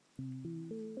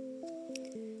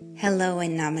Hello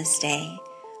and namaste.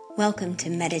 Welcome to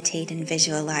Meditate and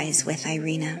Visualize with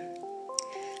Irina.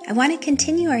 I want to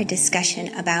continue our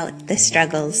discussion about the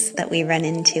struggles that we run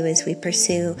into as we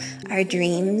pursue our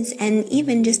dreams and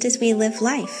even just as we live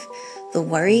life. The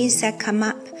worries that come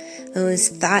up, those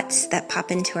thoughts that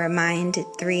pop into our mind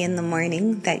at 3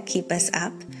 a.m. that keep us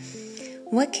up.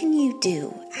 What can you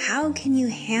do? How can you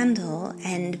handle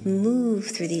and move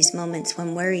through these moments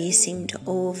when worries seem to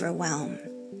overwhelm?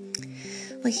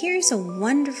 Well, here's a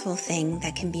wonderful thing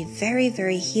that can be very,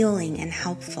 very healing and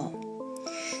helpful.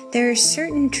 There are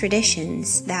certain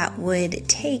traditions that would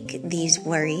take these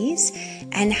worries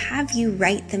and have you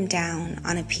write them down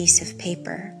on a piece of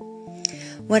paper.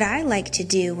 What I like to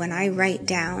do when I write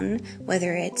down,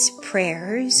 whether it's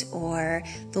prayers or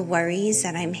the worries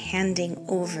that I'm handing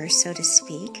over, so to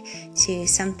speak, to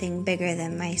something bigger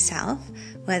than myself,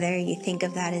 whether you think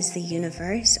of that as the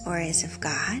universe or as of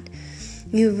God,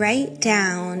 you write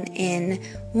down in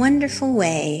wonderful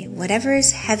way whatever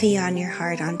is heavy on your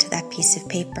heart onto that piece of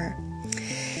paper.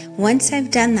 Once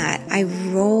I've done that, I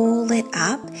roll it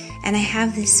up and I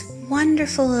have this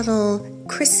wonderful little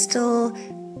crystal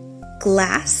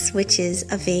glass, which is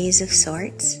a vase of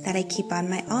sorts, that I keep on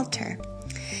my altar.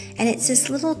 And it's this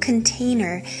little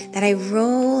container that I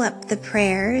roll up the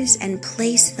prayers and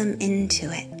place them into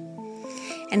it.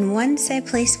 And once I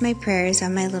place my prayers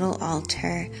on my little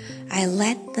altar, I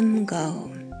let them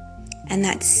go. And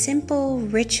that simple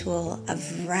ritual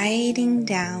of writing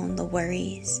down the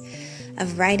worries,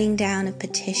 of writing down a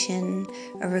petition,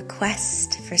 a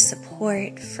request for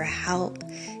support, for help,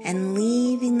 and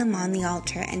leaving them on the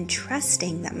altar and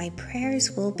trusting that my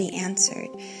prayers will be answered,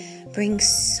 brings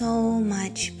so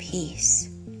much peace.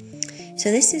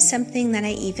 So this is something that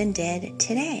I even did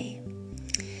today.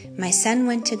 My son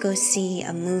went to go see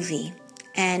a movie,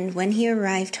 and when he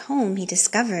arrived home, he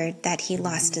discovered that he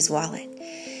lost his wallet,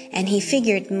 and he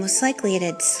figured most likely it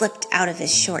had slipped out of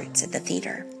his shorts at the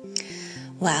theater.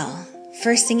 Well,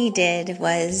 first thing he did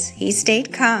was he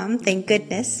stayed calm, thank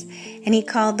goodness, and he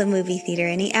called the movie theater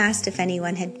and he asked if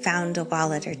anyone had found a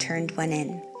wallet or turned one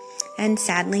in. And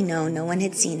sadly, no one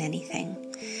had seen anything.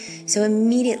 So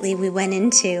immediately we went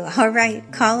into, all right,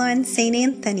 call on St.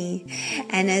 Anthony.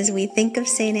 And as we think of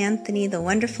St. Anthony, the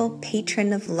wonderful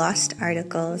patron of lost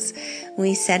articles,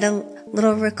 we said a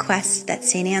little request that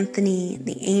St. Anthony,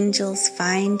 the angels,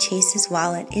 find Chase's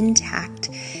wallet intact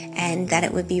and that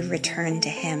it would be returned to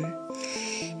him.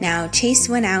 Now, Chase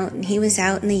went out and he was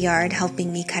out in the yard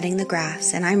helping me cutting the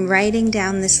grass, and I'm writing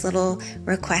down this little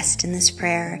request in this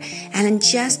prayer, and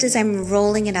just as I'm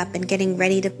rolling it up and getting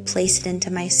ready to place it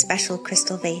into my special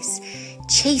crystal vase,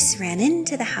 Chase ran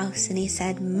into the house and he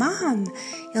said, "Mom,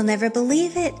 you'll never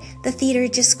believe it. The theater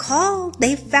just called.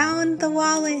 They found the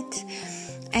wallet."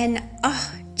 And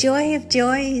joy of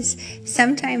joys.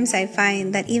 Sometimes I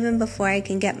find that even before I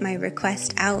can get my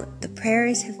request out, the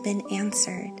prayers have been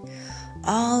answered.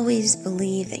 Always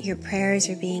believe that your prayers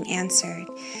are being answered.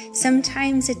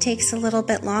 Sometimes it takes a little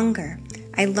bit longer.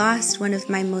 I lost one of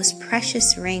my most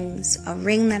precious rings, a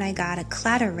ring that I got, a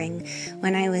clatter ring,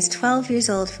 when I was 12 years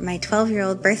old for my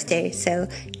 12-year-old birthday. So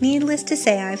needless to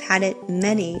say, I've had it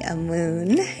many a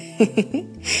moon.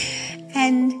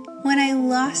 And when I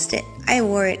lost it, I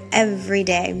wore it every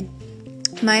day.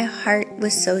 My heart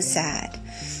was so sad.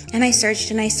 And I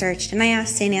searched and I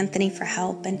asked St. Anthony for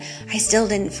help, and I still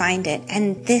didn't find it.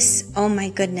 And this, oh my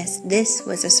goodness, this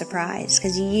was a surprise,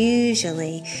 because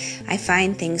usually I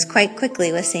find things quite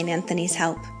quickly with St. Anthony's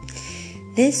help.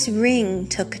 This ring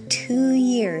took 2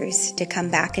 years to come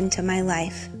back into my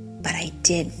life, but I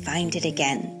did find it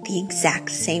again, the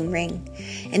exact same ring,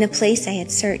 in a place I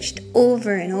had searched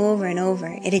over and over and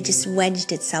over. It had just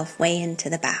wedged itself way into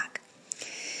the back.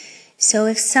 So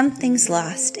if something's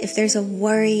lost, if there's a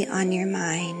worry on your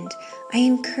mind, I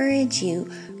encourage you,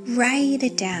 write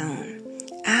it down.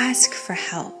 Ask for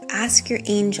help. Ask your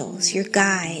angels, your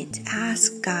guides.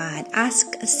 Ask God.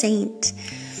 Ask a saint.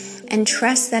 And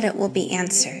trust that it will be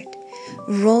answered.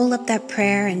 Roll up that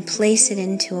prayer and place it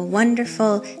into a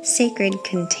wonderful sacred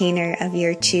container of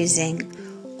your choosing.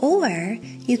 Or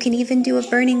you can even do a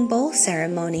burning bowl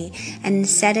ceremony and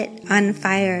set it on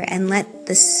fire and let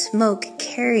the smoke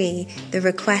carry the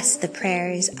requests, the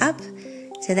prayers up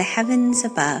to the heavens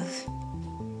above.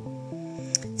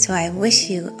 So I wish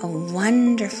you a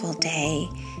wonderful day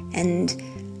and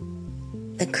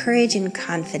the courage and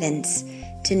confidence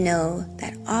to know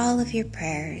that all of your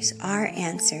prayers are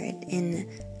answered in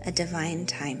a divine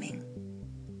timing.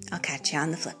 I'll catch you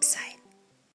on the flip side.